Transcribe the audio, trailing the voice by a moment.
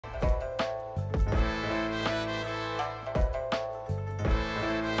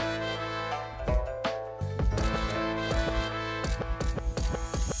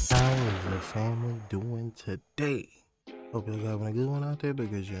family doing today? Hope y'all having a good one out there,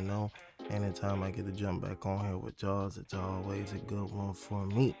 because you know, anytime I get to jump back on here with y'all, it's always a good one for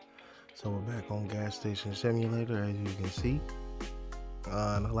me. So we're back on Gas Station Simulator, as you can see.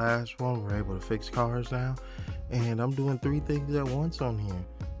 In the last one, we're able to fix cars now, and I'm doing 3 things at once on here.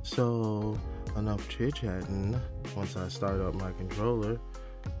 So enough chit-chatting. Once I start up my controller,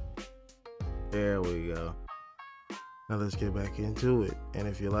 there we go. Now let's get back into it. And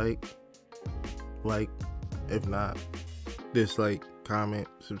if you like, if not, dislike, comment,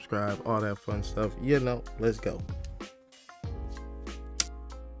 subscribe, all that fun stuff. You know, let's go.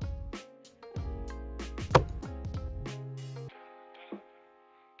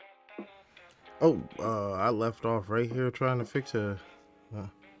 Oh, I left off right here trying to fix a.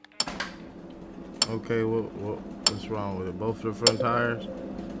 Okay, what's wrong with it? Both of the front tires.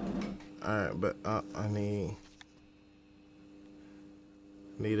 All right, but I need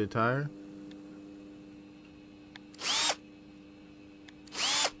a tire.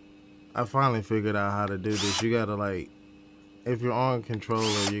 I finally figured out how to do this. You gotta, like, if you're on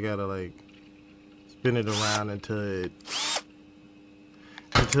controller, you gotta, like, spin it around until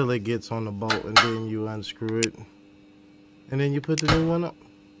it gets on the bolt, and then you unscrew it, and then you put the new one up,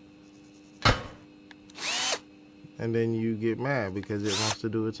 and then you get mad because it wants to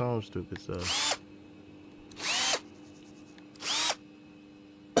do its own stupid stuff.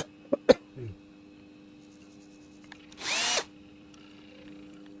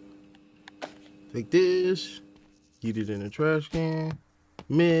 Take this, get it in the trash can.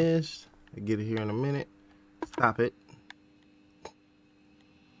 Missed. I get it here in a minute. Stop it.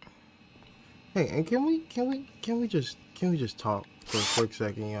 Hey, and can we just talk for a quick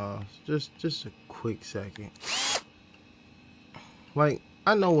second, y'all? Just a quick second. Like,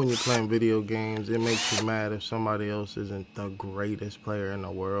 I know when you're playing video games, it makes you mad if somebody else isn't the greatest player in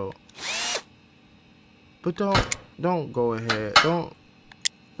the world. But don't go ahead.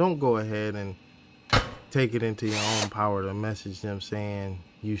 Don't go ahead and take it into your own power to message them saying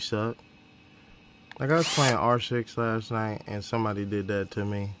you suck. Like, I was playing R6 last night and somebody did that to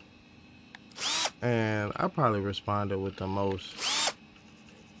me, and I probably responded with the most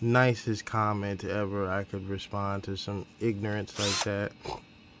nicest comment ever I could respond to some ignorance like that.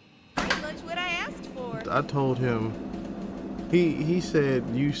 Pretty much what I asked for. I told him, he said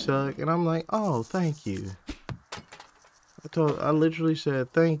you suck, and I'm like, oh, thank you. I literally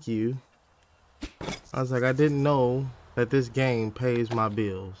said thank you. I was like, I didn't know that this game pays my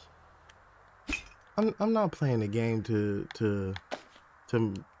bills. I'm not playing the game to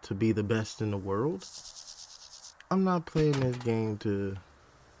be the best in the world. I'm not playing this game to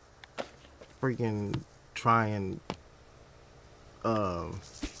freaking try and I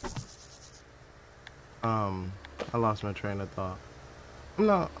lost my train of thought. I'm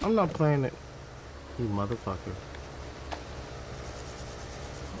not playing it, you motherfucker.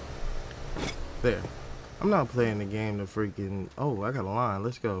 There. I'm not playing the game to freaking... Oh, I got a line.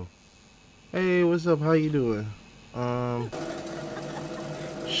 Let's go. Hey, what's up? How you doing?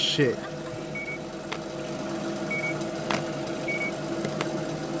 Shit.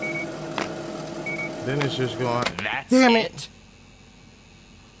 Then it's just going... Damn it!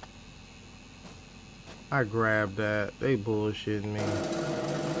 I grabbed that. They bullshitting me.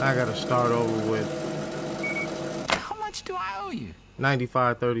 I gotta start over with... How much do I owe you?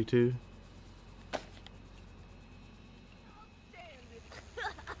 95.32.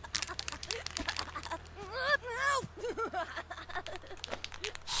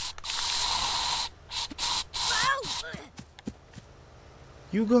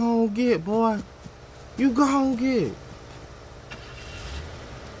 You gon' get, boy. You gon' get.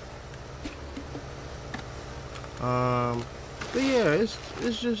 But yeah, it's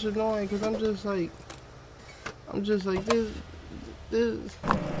just annoying because I'm just like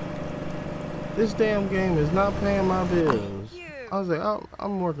this damn game is not paying my bills. I was like,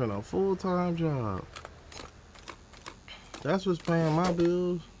 I'm working a full-time job. That's what's paying my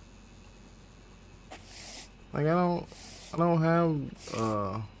bills. Like, I don't have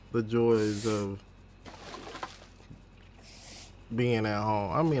the joys of being at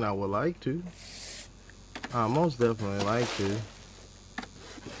home. I mean, I would like to. I most definitely like to.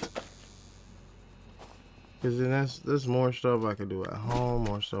 Cause then there's more stuff I could do at home,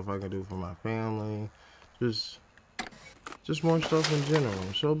 more stuff I can do for my family, just more stuff in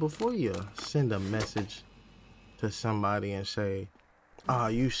general. So before you send a message to somebody and say, "Ah,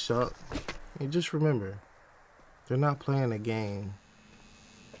 you suck," you just remember, they're not playing a game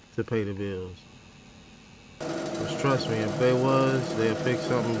to pay the bills. Because trust me, if they was, they'd pick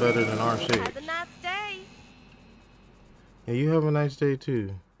something better than R6. Have a nice day. And you have a nice day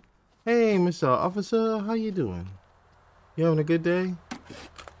too. Hey, Mr. Officer, how you doing? You having a good day?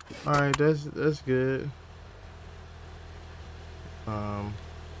 All right, that's good. Um,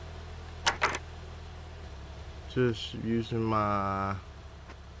 just using my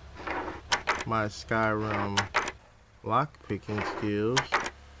Skyrim lock picking skills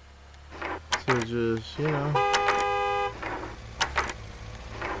to just, you know,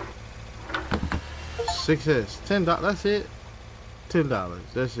 success. $10. That's it. $10.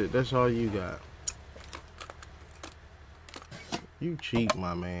 That's it. That's all you got. You cheat,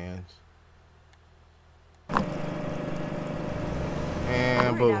 my man.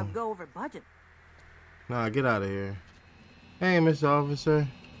 And boom. Go over budget. Nah, get out of here. Hey, Mr. Officer.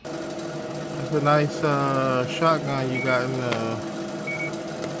 That's a nice shotgun you got in the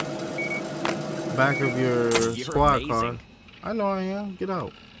back of your squad car. I know I am. Get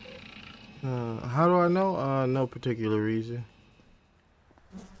out. How do I know? No particular reason.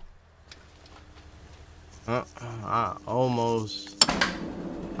 I almost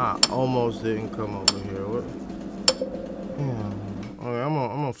didn't come over here. What? Yeah. Okay, I'm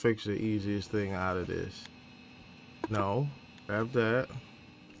gonna fix the easiest thing out of this. No, grab that.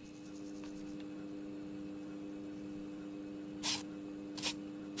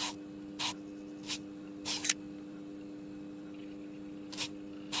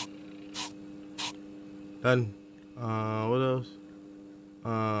 Done. What else?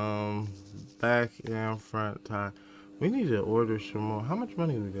 Back and front tire. We need to order some more. How much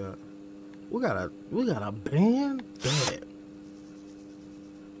money we got? We got a band? Bet.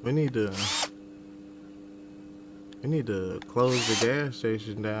 We need to close the gas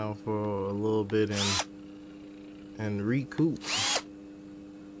station down for a little bit and recoup.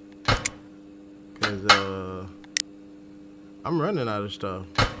 Cause I'm running out of stuff.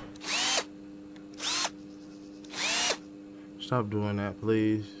 Stop doing that,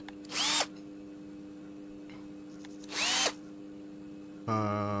 please.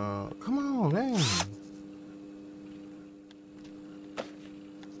 Come on, man.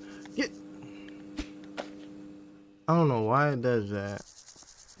 Get. I don't know why it does that.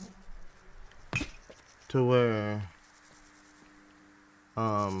 To where,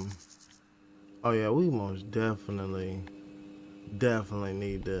 oh yeah, we most definitely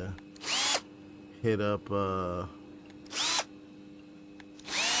need to hit up,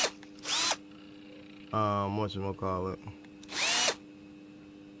 whatchamacallit.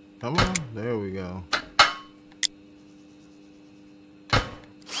 Come on, there we go.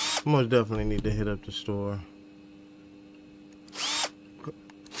 Most definitely need to hit up the store.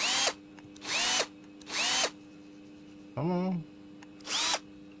 Come on.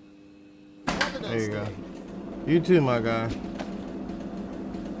 There you go. You too, my guy.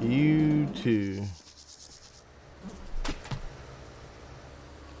 You too.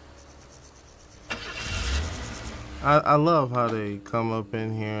 I love how they come up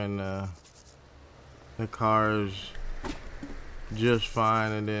in here and the car's just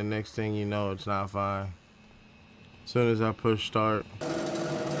fine, and then next thing you know, it's not fine. As soon as I push start.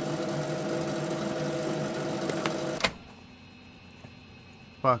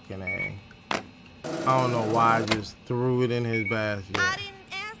 Fucking A. I don't know why I just threw it in his basket. I didn't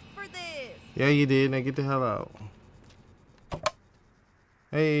ask for this. Yeah, you did. Now get the hell out.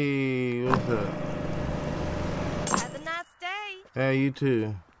 Hey, what's up? Have a nice day. Yeah, you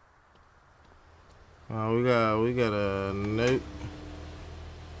too. We got a note.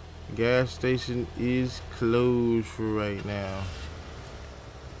 Gas station is closed for right now.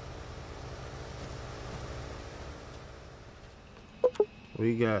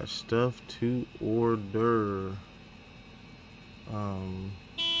 We got stuff to order.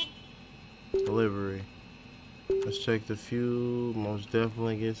 Delivery. Let's check the fuel. Most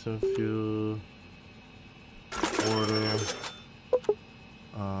definitely get some fuel. Order.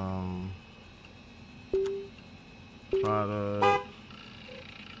 Product.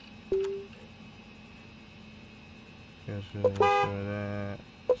 Guess we need some of that.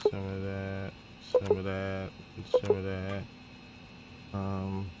 Some of that. Some of that. Some of that.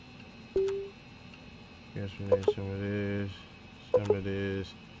 Guess we need some of this, some of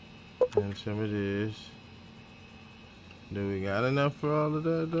this, and some of this. Do we got enough for all of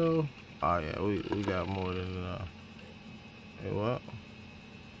that though? Oh yeah, we got more than enough. Hey, what?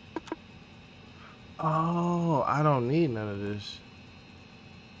 Oh, I don't need none of this.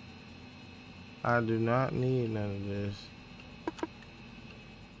 I do not need none of this.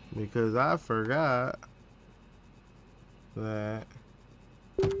 Because I forgot that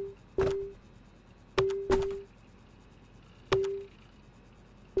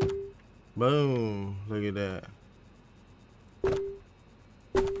boom, look at that.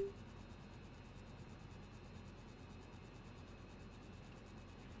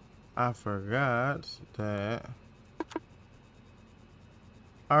 I forgot that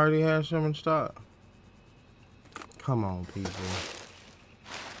I already had some in stock. Come on, people.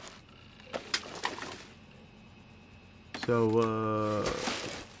 So,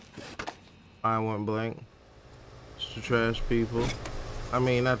 I went blank. It's the trash people. I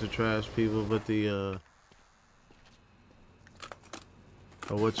mean, not the trash people, but the,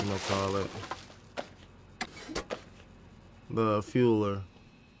 whatchamacallit. The fueler.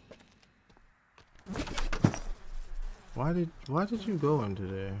 Why did you go into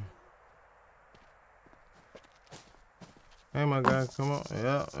there? Hey, my guy, come on.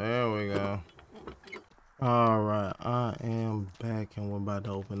 Yep, there we go. Alright, I am back and we're about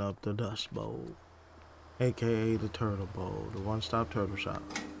to open up the Dust Bowl, aka the Turtle Bowl, the one-stop turtle shop.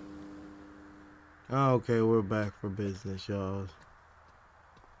 Okay, we're back for business, y'all.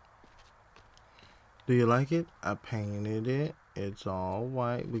 Do you like it? I painted it. It's all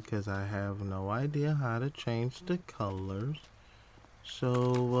white because I have no idea how to change the colors.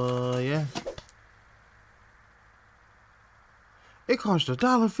 So, yeah. It costs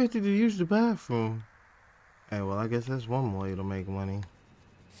 $1.50 to use the bathroom. Hey, well, I guess that's one way to make money.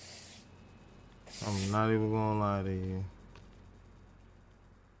 I'm not even gonna lie to you.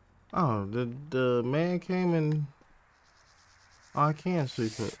 Oh, the man came and... Oh, I can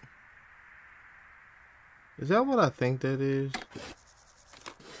sweep it. Is that what I think that is?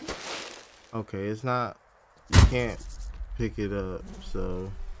 Okay, it's not... You can't pick it up,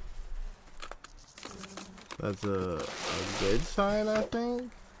 so... That's a good sign, I think?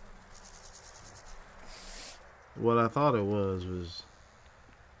 What I thought it was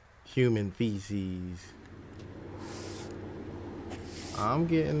human feces. I'm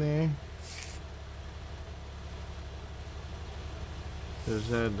getting there.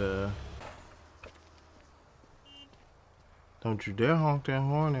 Just had to... Don't you dare honk that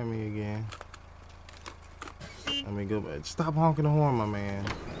horn at me again. Let me go back. Stop honking the horn, my man.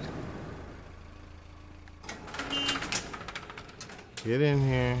 Get in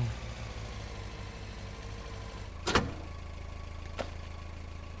here.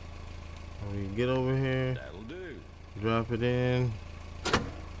 We get over here. That'll do. Drop it in.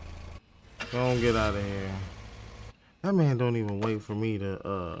 Don't get out of here. That man don't even wait for me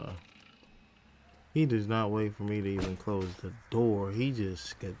to, he does not wait for me to even close the door. He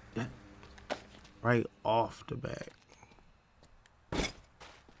just get that right off the bat.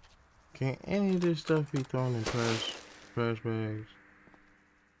 Can't any of this stuff be thrown in trash bags?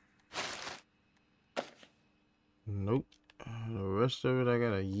 Nope. The rest of it I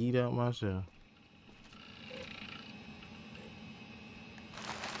gotta yeet out myself.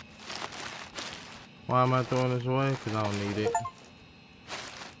 Why am I throwing this away? Because I don't need it.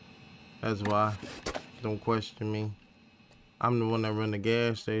 That's why. Don't question me. I'm the one that run the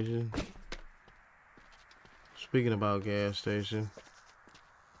gas station. Speaking about gas station.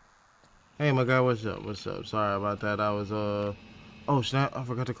 Hey, my guy, what's up? What's up? Sorry about that. I was, oh, snap. I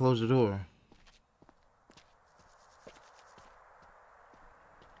forgot to close the door.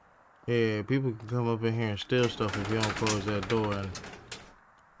 Yeah, people can come up in here and steal stuff if you don't close that door. And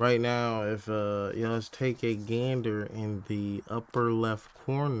right now, if yeah, let's take a gander in the upper left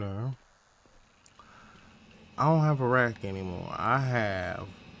corner. I don't have a rack anymore. I have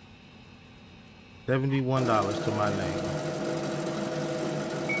 $71 to my name.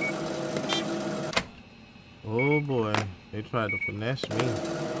 Oh boy, they tried to finesse me.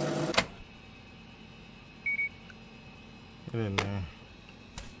 Get in there.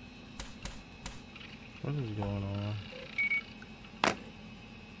 What is going on?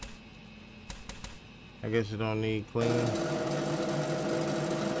 I guess it don't need clean.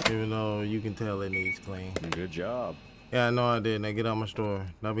 Even though you can tell it needs clean. Good job. Yeah, I know I did. Now get out my store.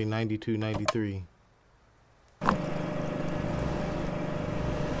 That'll be $92.93.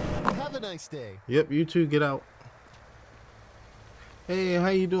 Have a nice day. Yep, you too. Get out. Hey, how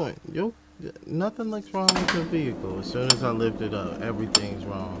you doing? Yo, nothing looks wrong with your vehicle. As soon as I lift it up, everything's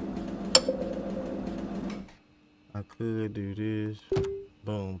wrong. I could do this.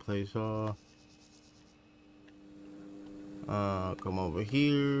 Boom, place off. Come over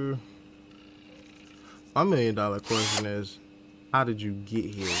here. My $1 million question is, how did you get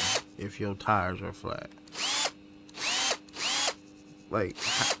here if your tires are flat? Like,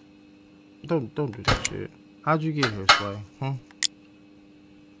 don't do that shit. How'd you get here, Slay? Huh?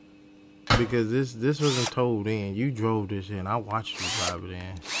 Because this wasn't towed in. You drove this in. I watched you drive it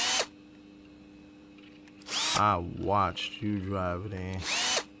in. I watched you drive it in.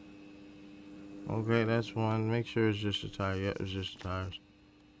 Okay, that's one. Make sure it's just a tire. Yep, it's just the tires.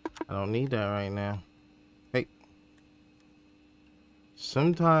 I don't need that right now. Hey.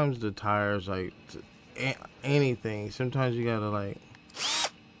 Sometimes the tires, like anything, sometimes you gotta like,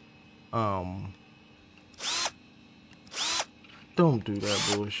 don't do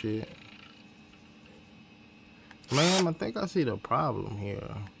that bullshit. Ma'am, I think I see the problem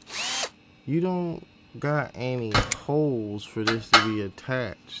here. You don't got any holes for this to be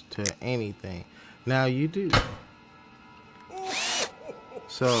attached to anything. Now you do.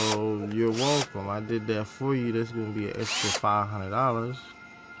 So you're welcome. I did that for you. That's gonna be an extra $500.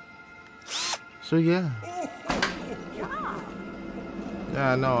 So yeah.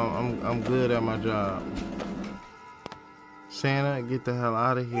 Yeah, I know. I'm good at my job. Santa, get the hell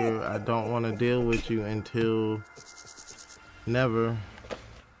out of here. I don't want to deal with you until never.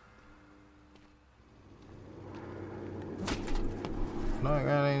 No, I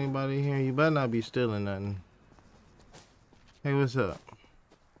got anybody here. You better not be stealing nothing. Hey, what's up?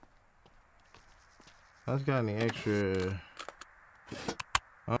 I just got any extra.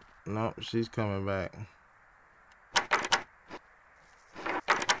 Oh, no, she's coming back.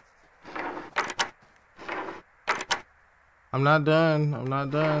 I'm not done. I'm not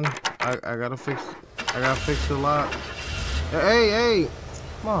done. I gotta fix the lock. Hey,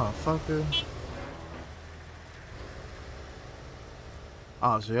 motherfucker.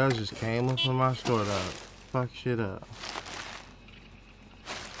 Oh, so y'all just came up in my store to fuck shit up.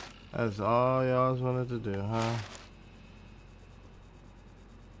 That's all y'all wanted to do, huh?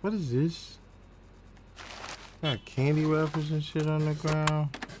 What is this? Got candy wrappers and shit on the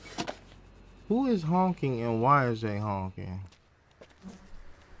ground. Who is honking and why is they honking?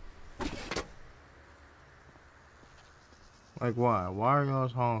 Like why? Why are y'all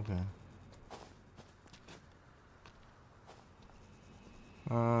honking?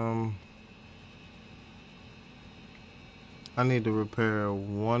 I need to repair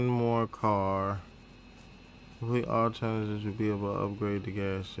one more car. Complete alternatives to be able to upgrade the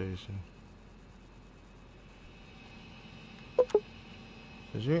gas station.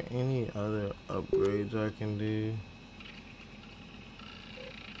 Is there any other upgrades I can do?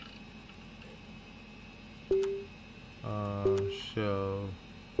 Shelf.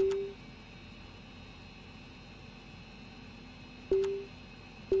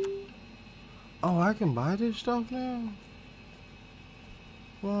 Oh, I can buy this stuff now?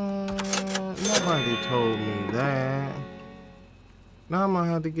 What? Nobody told me that. Now I'm gonna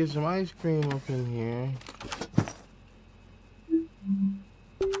have to get some ice cream up in here.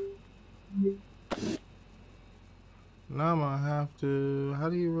 Now I'm gonna have to... How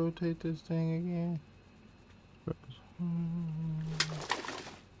do you rotate this thing again?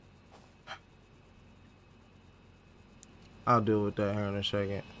 I'll deal with that here in a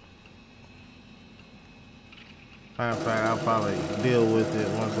second. Matter of fact, I'll probably deal with it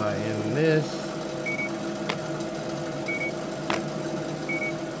once I end this.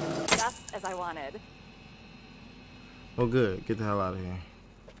 Just as I wanted. Well, good. Get the hell out of here.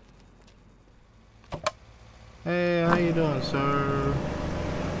 Hey, how you doing, sir?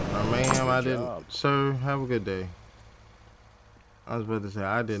 Or ma'am, I didn't... Sir, have a good day. I was about to say,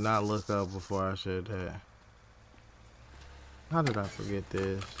 I did not look up before I said that. How did I forget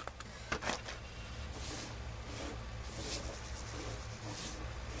this?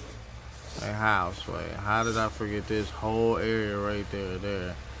 Like houseway. How did I forget this whole area right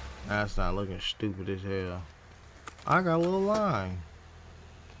there? That's not looking stupid as hell. I got a little line.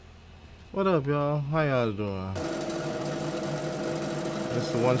 What up, y'all? How y'all doing? This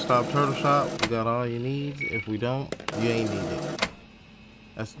is the one-stop turtle shop. We got all you need. If we don't, you ain't need it.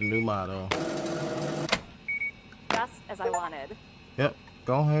 That's the new motto. Just as I wanted. Yep.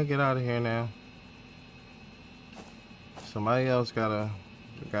 Go ahead, get out of here now. Somebody else gotta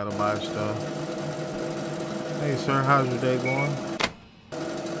buy stuff. Hey, sir, how's your day going?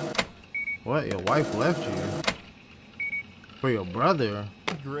 What? Your wife left you? For your brother?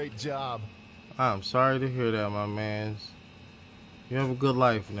 Great job. I'm sorry to hear that, my mans. You have a good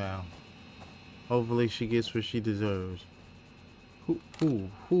life now. Hopefully she gets what she deserves. Who,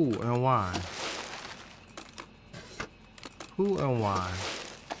 and why? Who and why?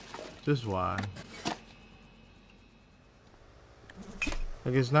 Just why?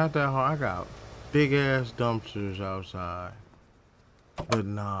 Like, it's not that hard. I got big ass dumpsters outside. But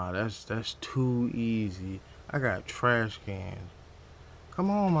nah, that's too easy. I got trash cans. Come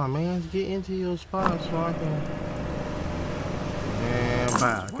on, my man, get into your spot so I can... And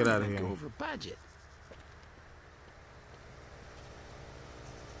bye, get out of here. Over budget.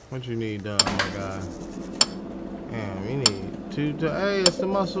 What you need done, my guy? Damn, you need two... Hey, it's the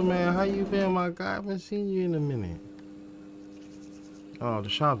Muscle Man. How you been, my guy? I haven't seen you in a minute. Oh, the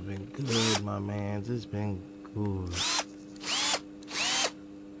shop's been good, my man. It's been good.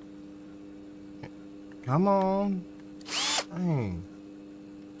 Come on. Dang.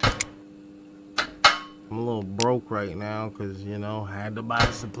 I'm a little broke right now because, you know, had to buy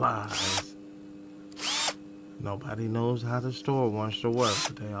supplies. Nobody knows how the store wants to work,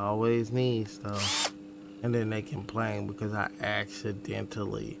 but they always need stuff. And then they complain because I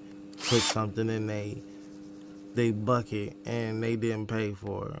accidentally put something in they bucket and they didn't pay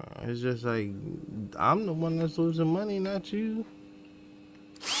for it. It's just like, I'm the one that's losing money, not you.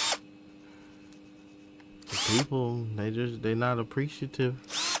 The people, they're not appreciative.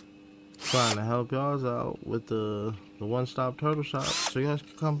 Trying to help y'all out with the one-stop turtle shop so y'all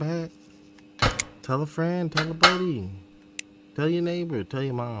can come back. Tell a friend, tell a buddy, tell your neighbor, tell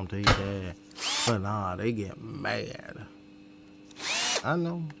your mom, tell your dad. But nah, they get mad. I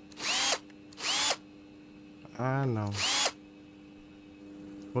know.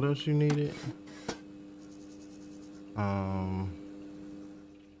 What else you needed?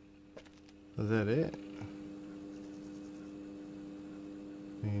 Is that it?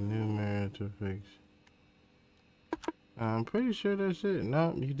 A new mirror to fix. I'm pretty sure that's it.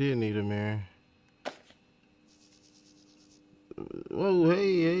 Nope, you did need a mirror. Whoa,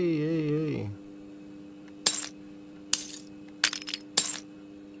 hey.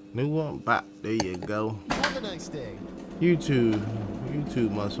 New one, bop, there you go. Have a nice day. YouTube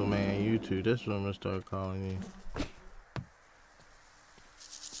muscle man, YouTube. That's what I'm gonna start calling you.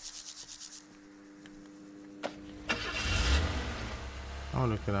 I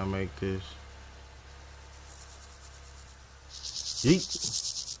wonder, can I make this?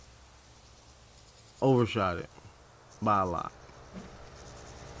 Yeet. Overshot it by a lot.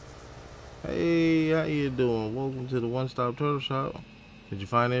 Hey, how you doing? Welcome to the One Stop Turtle Shop. Did you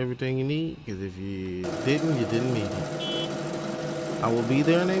find everything you need? Because if you didn't need it. I will be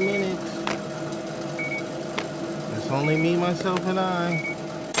there in a minute. It's only me, myself, and I.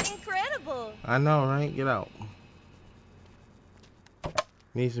 Incredible. I know, right? Get out.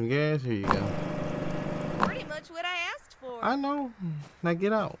 Need some gas? Here you go. Pretty much what I asked for. I know. Now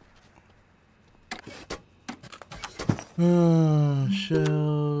get out.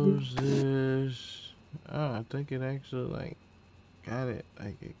 Shelves this. Oh, I think it actually like got it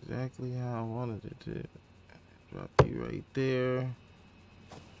like exactly how I wanted it to. Drop you right there.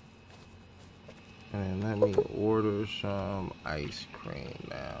 And let me order some ice cream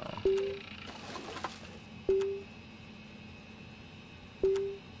now.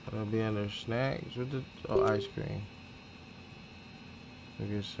 That'll be under snacks with the ice cream. We'll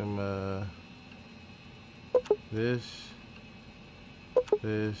get some this,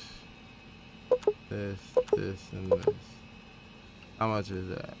 and this. How much is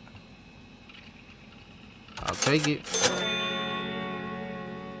that? I'll take it.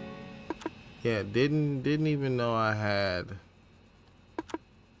 Yeah, didn't even know I had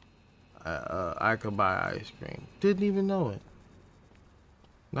I could buy ice cream. Didn't even know it.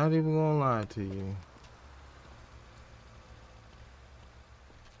 Not even gonna lie to you.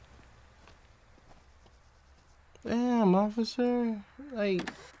 Damn, officer. Like,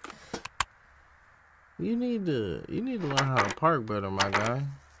 you need to learn how to park better, my guy.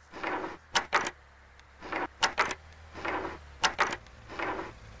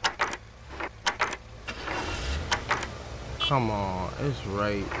 Come on, it's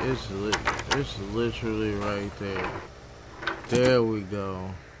right. It's literally right there. There we go.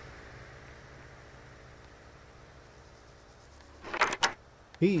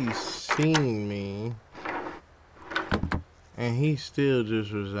 He's seen me, and he still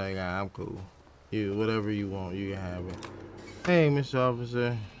just was like, I'm cool. You, whatever you want, you can have it. Hey, Mr.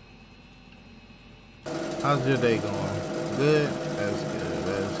 Officer. How's your day going? Good? That's good.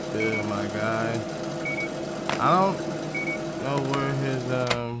 That's good, my guy. I don't know where his,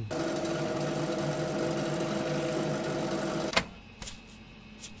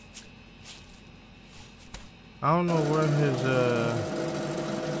 I don't know where his,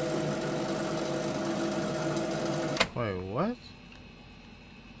 wait, what?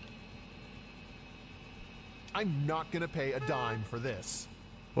 I'm not gonna pay a dime for this.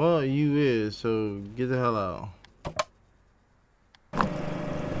 Well, you is, so get the hell out.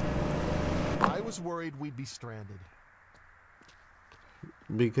 I was worried we'd be stranded.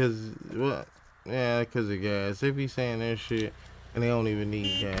 Because, what? Yeah, because of gas. They be saying that shit, and they don't even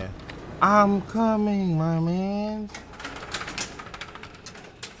need gas. I'm coming, my man.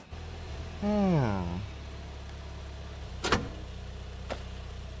 Damn.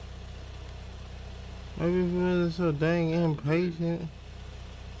 Maybe if you wasn't so dang impatient.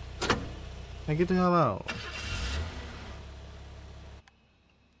 Hey, get the hell out.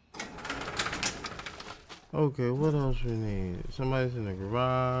 Okay, what else we need? Somebody's in the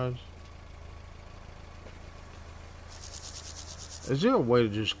garage. Is there a way to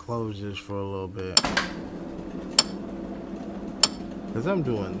just close this for a little bit? Cause I'm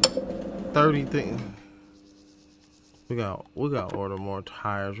doing 30 things. We got to order more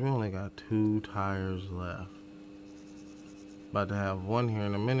tires. We only got 2 tires left. About to have one here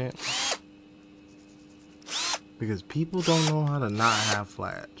in a minute. Because people don't know how to not have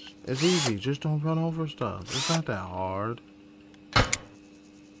flats. It's easy. Just don't run over stuff. It's not that hard.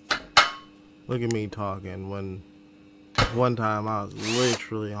 Look at me talking when one time I was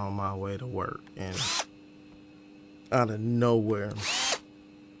literally on my way to work and out of nowhere,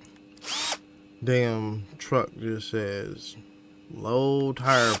 damn truck just says low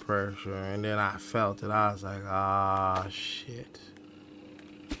tire pressure, and then I felt it. I was like, ah, shit.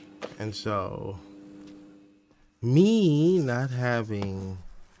 And so, me not having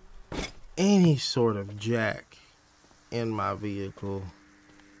any sort of jack in my vehicle,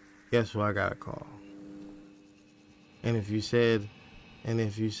 guess who I gotta call? And if you said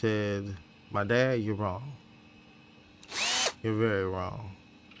my dad, you're wrong. You're very wrong.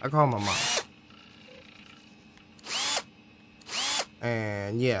 I call my mom.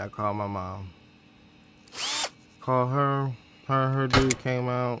 And yeah, I called my mom. Called her. Her dude came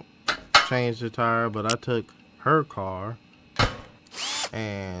out, changed the tire, but I took her car,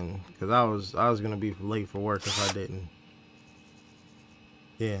 and cause I was gonna be late for work if I didn't.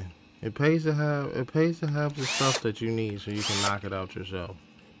 Yeah, it pays to have the stuff that you need so you can knock it out yourself.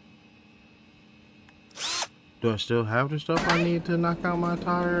 Do I still have the stuff I need to knock out my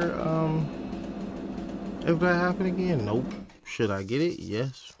tire? If that happened again, nope. Should I get it?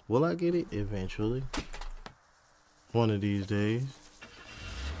 Yes. Will I get it? Eventually. One of these days.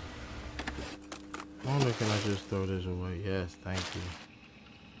 I wonder, can I just throw this away? Yes, thank you.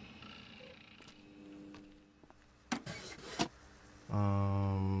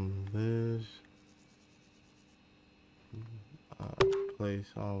 This.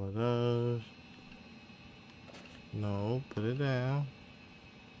 Place all of those. No, put it down.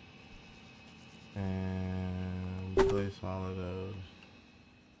 And place all of those.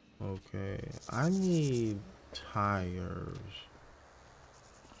 Okay, I need tires.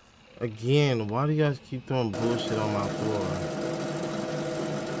 Again, why do you guys keep throwing bullshit on my floor?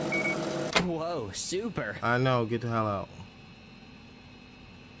 Whoa, super. I know, get the hell out.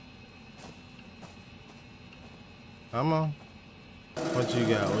 Come on. What you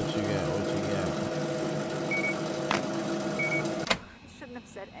got? What you got? What you got? I shouldn't have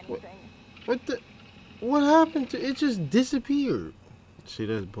said anything. What the? What happened to it? Just disappeared. See,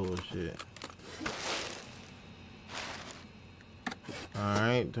 that's bullshit.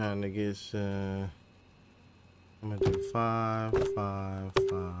 Alright, time to get I'm gonna do 5, 5, 5,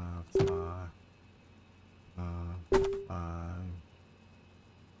 5, 5.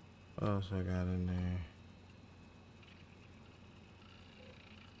 What else I got in there?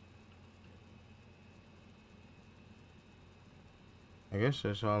 I guess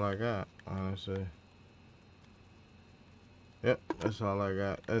that's all I got, honestly. Yep, that's all I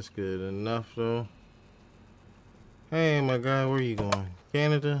got. That's good enough, though. Hey, my guy, where you going?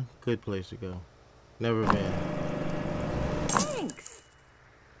 Canada? Good place to go. Never been. Thanks.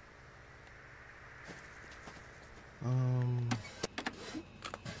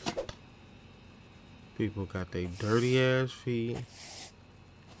 People got their dirty ass feet.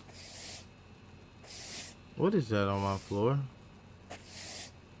 What is that on my floor?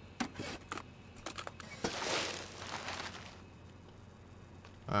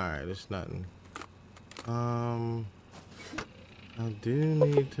 Alright, it's nothing. I do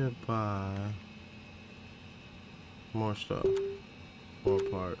need to buy more stuff. More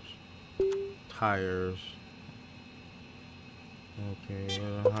parts. Tires. Okay,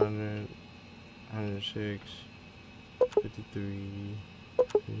 100, 106, 53,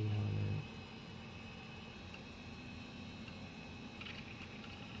 300.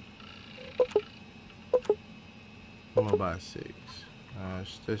 I'm gonna buy 6.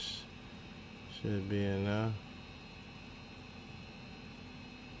 This should be enough.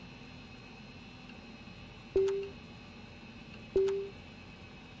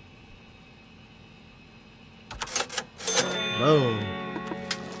 Boom.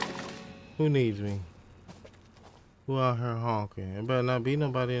 Who needs me? Who out here honking? It better not be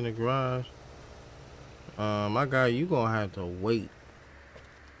nobody in the garage. My guy, you gonna have to wait.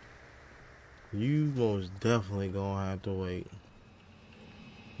 You most definitely gonna have to wait.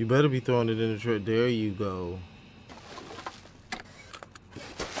 You better be throwing it in the truck. There you go.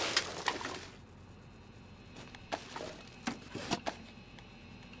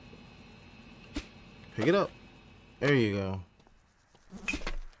 Pick it up. There you go.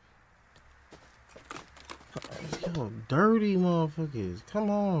 Yo, dirty motherfuckers. Come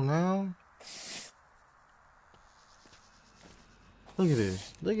on now. Look at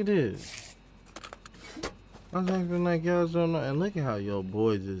this. Look at this. I was acting like y'all don't know. And look at how your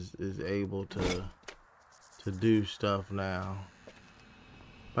boys is able to do stuff now.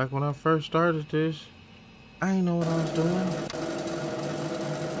 Back when I first started this, I didn't know what I was doing.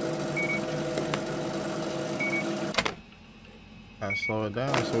 I slow it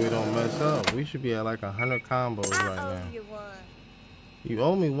down so we don't mess up. We should be at like 100 combos right now. I owe you one. You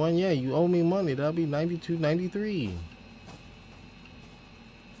owe me one? Yeah, you owe me money. That'll be 92, 93.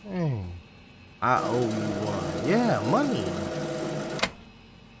 Dang. I owe you one. Yeah, money.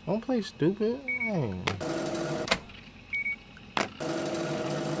 Don't play stupid. Dang.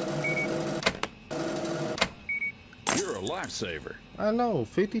 You're a lifesaver. I know.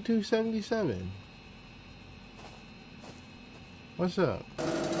 5277. What's up?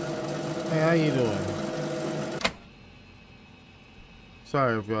 Hey, how you doing?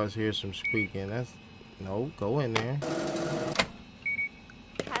 Sorry if y'all hear some squeaking. That's no. Go in there.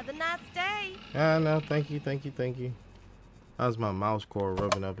 Have a nice day. Yeah, no, thank you, thank you, thank you. That was my mouse cord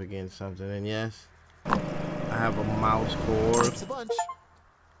rubbing up against something, and yes, I have a mouse cord. It's a bunch.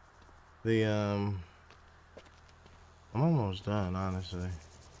 I'm almost done, honestly.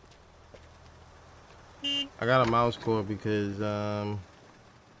 I got a mouse cord because,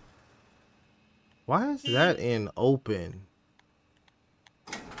 why is that in open?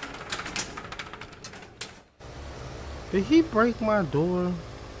 Did he break my door?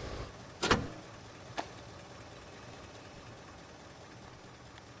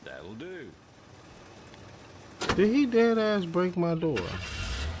 That'll do. Did he dead ass break my door?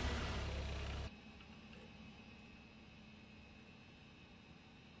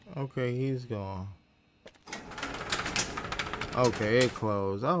 Okay, he's gone. Okay, it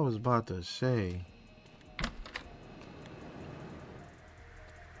closed. I was about to say.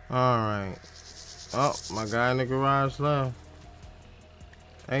 Alright. Oh, my guy in the garage left.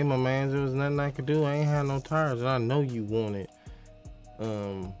 Hey, my man, there was nothing I could do. I ain't had no tires, and I know you wanted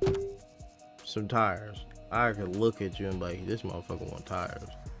some tires. I could look at you and be like, this motherfucker want tires.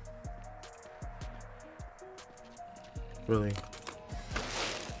 Really?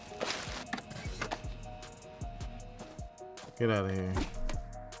 Get out of here.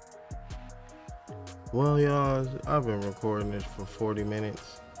 Well, y'all, I've been recording this for 40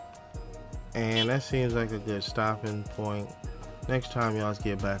 minutes. And that seems like a good stopping point. Next time y'all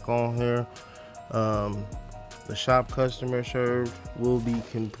get back on here, the shop customer served will be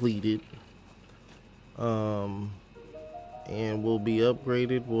completed. And will be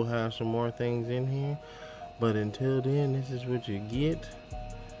upgraded. We'll have some more things in here. But until then, this is what you get.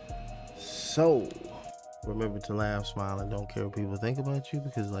 So, remember to laugh, smile, and don't care what people think about you,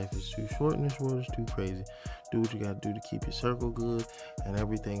 because life is too short and this world is too crazy. Do what you gotta do to keep your circle good and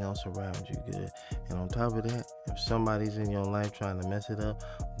everything else around you good. And on top of that, if somebody's in your life trying to mess it up,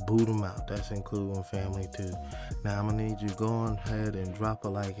 boot them out. That's including family too. Now I'm gonna need you to go on ahead and drop a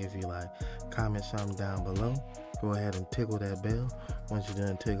like if you like. Comment something down below. Go ahead and tickle that bell. Once you're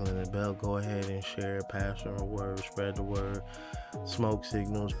done tickling the bell, go ahead and share it, pass on a word, spread the word. Smoke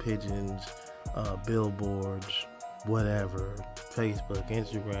signals, pigeons, billboards, whatever. Facebook,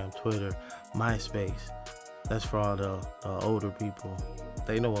 Instagram, Twitter, MySpace. That's for all the older people.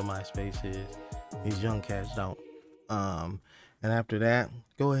 They know what MySpace is. These young cats don't. And after that,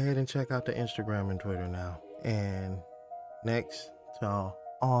 go ahead and check out the Instagram and Twitter now. And next, to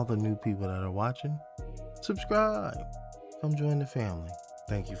all the new people that are watching, subscribe. Come join the family.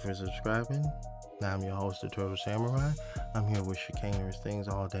 Thank you for subscribing. Now I'm your host, the Turtle Samurai. I'm here with chicanerous things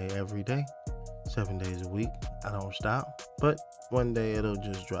all day, every day. 7 days a week. I don't stop. But one day it'll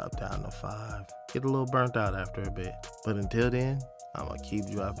just drop down to 5. Get a little burnt out after a bit. But until then, I'm going to keep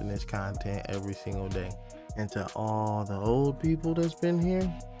dropping this content every single day. And to all the old people that's been here,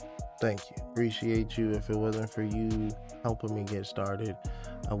 thank you. Appreciate you. If it wasn't for you helping me get started,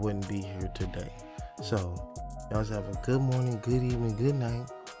 I wouldn't be here today. So, y'all have a good morning, good evening, good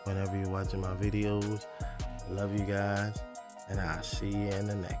night, whenever you're watching my videos. Love you guys, and I'll see you in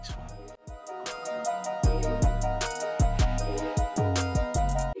the next one.